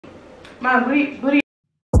My booty.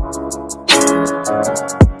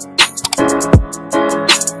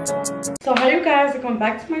 So hi you guys, welcome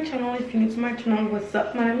back to my channel. If you're new to my channel, what's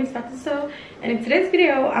up? My name is Fatouu Sow, and in today's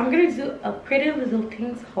video I'm gonna do a Pretty Little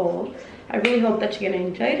Things haul. I really hope that you're gonna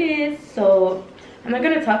enjoy this. So I'm not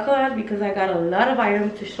gonna talk a lot because I got a lot of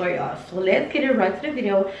items to show y'all. So let's get it right to the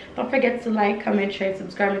video. Don't forget to like, comment, share,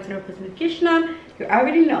 subscribe, and turn on post notification on. You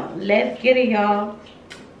already know. Let's get it, y'all.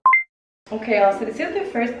 Okay, y'all, so this is the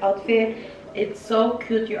first outfit. It's so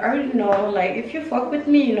cute. You already know, like, if you fuck with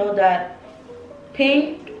me, you know that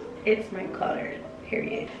pink, it's my color,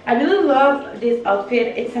 period. I really love this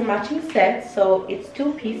outfit. It's a matching set, so it's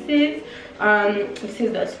 2 pieces. This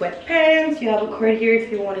is the sweatpants. You have a cord here if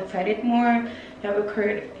you want to tighten it more. You have a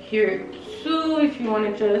cord here too if you want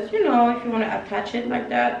to just, you know, if you want to attach it like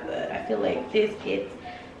that. But I feel like this gets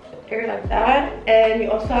there like that. And you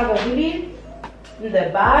also have a hoodie in the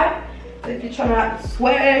back. So if you're trying to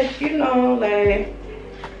sweat, you know, like,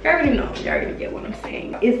 you already know, you already get what I'm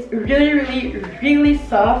saying. It's really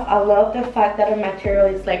soft. I love the fact that the material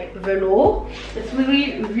is like velour. It's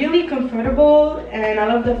really comfortable, and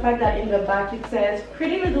I love the fact that in the back it says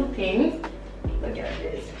Pretty Little Things. Look at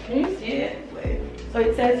this. Can you see it? Wait. So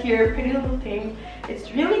it says here Pretty Little Things.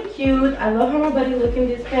 It's really cute. I love how my body look in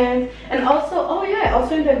this pants. And also, oh yeah,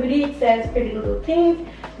 also in the hoodie it says Pretty Little Things.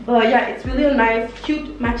 But yeah, it's really a nice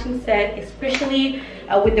cute matching set, especially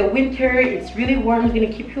with the winter. It's really warm. It's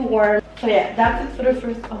gonna keep you warm. So yeah, that's it for the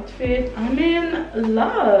first outfit. I'm in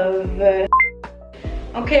love.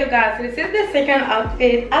 Okay guys, so this is the second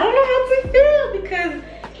outfit. I don't know how to feel because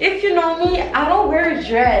if you know me, I don't wear a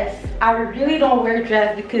dress. I really don't wear a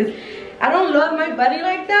dress because I don't love my body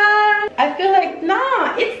like that. I feel like,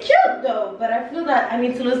 nah, it's cute though, but I feel that I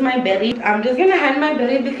need to lose my belly. I'm just gonna hide my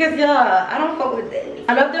belly because yeah, I don't fuck with this.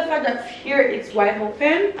 I love the fact that here it's wide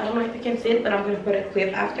open. I don't know if you can see it, but I'm gonna put a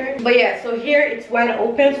clip after. But yeah, so here it's wide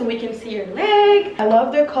open so we can see your leg. I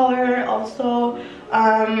love the color also.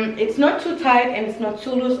 It's not too tight and it's not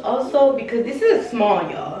too loose also because this is small,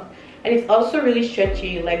 y'all. And it's also really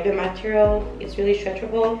stretchy, like the material is really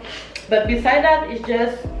stretchable. But beside that, it's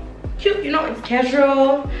just cute, you know, it's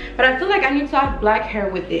casual. But I feel like I need to have black hair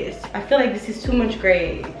with this. I feel like this is too much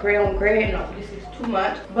gray on gray. No, this is too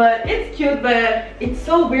much. But it's cute, but it's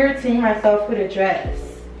so weird seeing myself with a dress.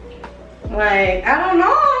 Like, I don't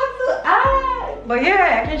know how to but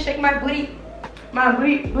yeah, I can shake my booty.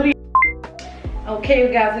 Okay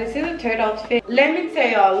you guys, this is the third outfit. Let me tell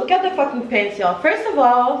y'all, look at the fucking pants, y'all. First of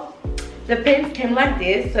all, the pants came like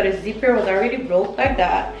this, so the zipper was already broke like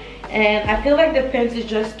that. And I feel like the pants is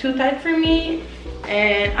just too tight for me.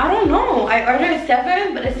 And I don't know, I ordered a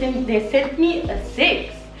 7, but they sent me a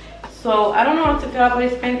 6. So I don't know how to feel about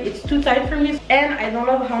this pants. It's too tight for me. And I don't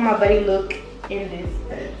love how my body look in this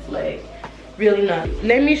pants. Like, really not.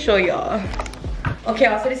 Let me show y'all. Okay,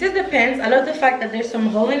 so this is the pants. I love the fact that there's some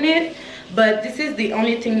hole in it. But this is the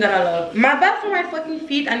only thing that I love. My bad for my fucking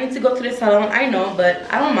feet. I need to go to the salon, I know, but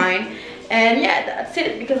I don't mind. And yeah, that's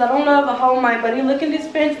it, because I don't love how my body look in this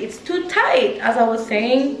pants. It's too tight, as I was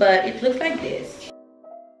saying, but it looks like this.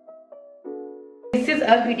 This is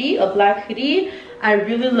a hoodie, a black hoodie. I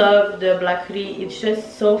really love the black hoodie. It's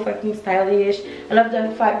just so fucking stylish. I love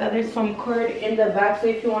the fact that there's some cord in the back, so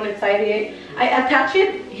if you want to tie it, I attach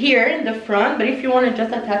it here in the front, but if you want to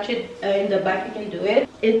just attach it in the back, you can do it.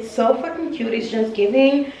 It's so fucking cute. It's just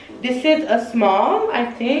giving. This is a small, I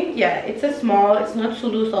think. Yeah, it's a small. It's not too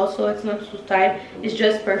loose also. It's not too tight. It's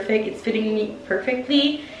just perfect. It's fitting me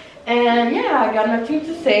perfectly. And yeah, I got nothing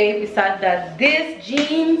to say besides that this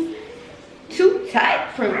jeans too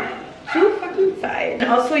tight for me. Too fucking tight. And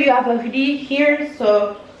also you have a hoodie here,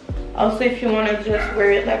 so also if you want to just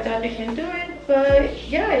wear it like that, you can do it. But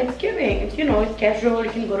yeah, it's giving. It's, you know, it's casual.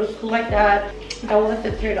 You can go to school like that. That was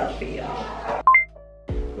the third outfit, y'all.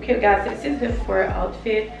 Okay guys, this is the fourth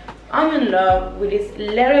outfit. I'm in love with this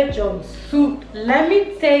leather jumpsuit. Let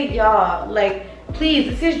me tell y'all, like, please,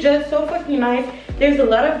 this is just so fucking nice. There's a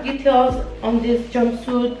lot of details on this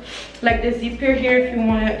jumpsuit, like the zipper here. If you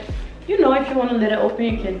want to, you know, if you want to let it open,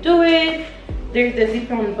 you can do it. There's the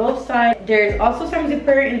zipper on both sides. There's also some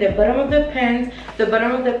zipper in the bottom of the pants. The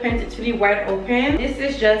bottom of the pants, it's really wide open. This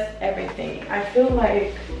is just everything. I feel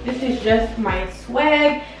like this is just my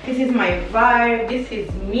swag. This is my vibe. This is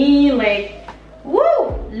me. Like,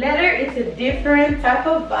 woo! Leather is a different type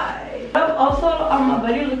of vibe. Also on my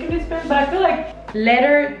body, look at this pants, but I feel like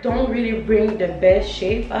leather don't really bring the best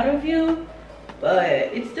shape out of you. But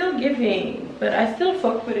it's still giving, but I still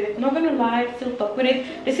fuck with it. Not gonna lie, I still fuck with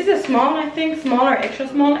it. This is a small, I think, small or extra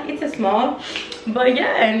small. It's a small, but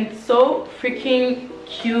yeah, and it's so freaking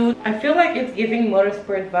cute. I feel like it's giving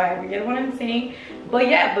motorsport vibe, you get what I'm saying? But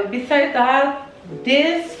yeah, but besides that,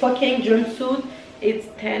 this fucking jumpsuit, it's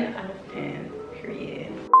 10 out of 10,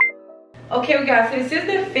 period. Okay guys, so this is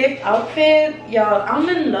the 5th outfit. Y'all, I'm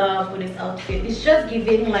in love with this outfit. It's just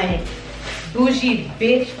giving like bougie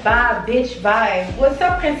bitch vibe. What's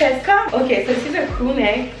up, princess? Come. Okay, so this is a crew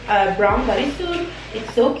neck brown bodysuit.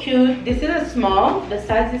 It's so cute. This is a small. The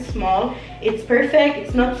size is small. It's perfect.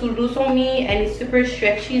 It's not too loose on me, and it's super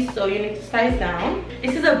stretchy, so you need to size down.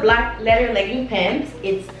 This is a black leather legging pants.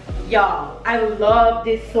 It's, y'all, I love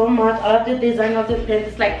this so much. I love the design of the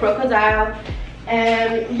pants. It's like crocodile.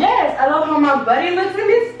 And yes, I love how my body looks in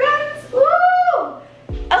these pants. Woo!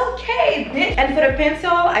 Okay, bitch. And for the pencil,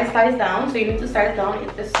 I size down, so you need to size down.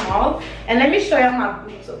 It's a small. And let me show you my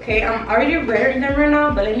boots, okay? I'm already wearing them right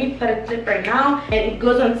now, but let me put a clip right now. And it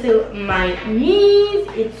goes until my knees.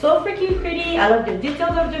 It's so freaking pretty. I love the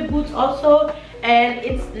details of the boots also. And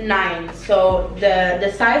it's 9, so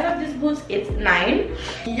the size of these boots, it's 9.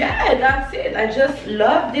 Yeah, that's it. I just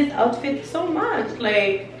love this outfit so much.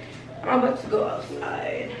 Like, I'm about to go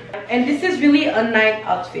outside, and this is really a night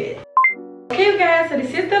outfit. Okay, you guys, so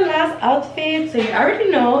this is the last outfit. So you already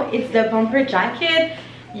know it's the bumper jacket.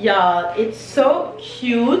 Y'all, it's so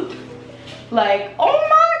cute. Like, oh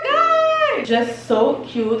my god, just so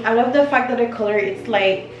cute. I love the fact that the color, it's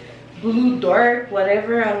like blue dark,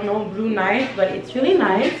 whatever, I don't know, blue nice, but it's really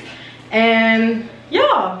nice. And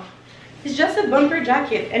yeah, it's just a bumper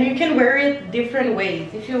jacket, and you can wear it different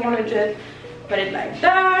ways. If you want to just put it like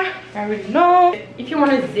that, I already know. If you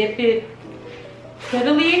want to zip it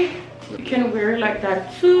prettily, you can wear it like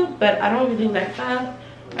that too, but I don't really like that.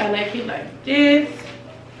 I like it like this.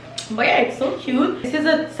 But yeah, it's so cute. This is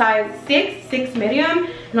a size 6 medium,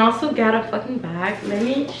 and also got a fucking bag. Let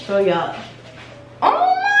me show y'all. Oh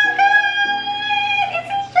my god, this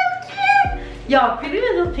is so cute. Y'all,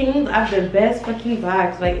 Prettylittlething are the best fucking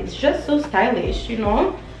bags. Like, it's just so stylish, you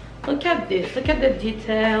know. Look at this. Look at the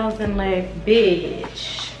details, and like,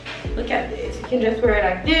 bitch, look at this. You can just wear it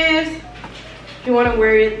like this. If you want to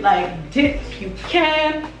wear it like this, you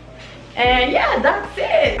can. And yeah, that's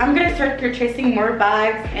it. I'm gonna start purchasing more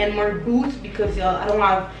bags and more boots, because y'all, I don't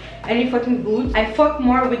have any fucking boots. I fuck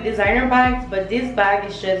more with designer bags, but this bag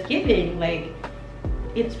is just giving. Like,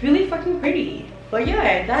 it's really fucking pretty. But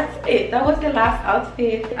yeah, that's it. That was the last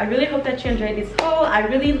outfit. I really hope that you enjoyed this haul. I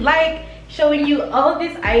really like showing you all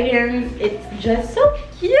these items. It's just so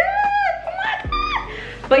cute. Oh my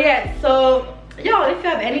god. But yeah, so y'all, if you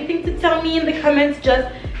have anything to tell me in the comments,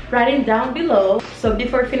 just write it down below. So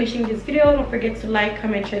before finishing this video, don't forget to like,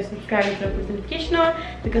 comment, share, subscribe, and turn the notification on,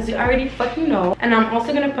 because you already fucking know. And I'm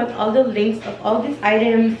also gonna put all the links of all these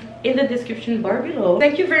items in the description bar below.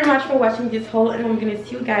 Thank you very much for watching this haul, and I'm gonna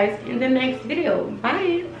see you guys in the next video.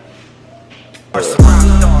 Bye.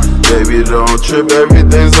 Baby, don't trip,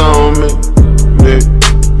 everything's on me.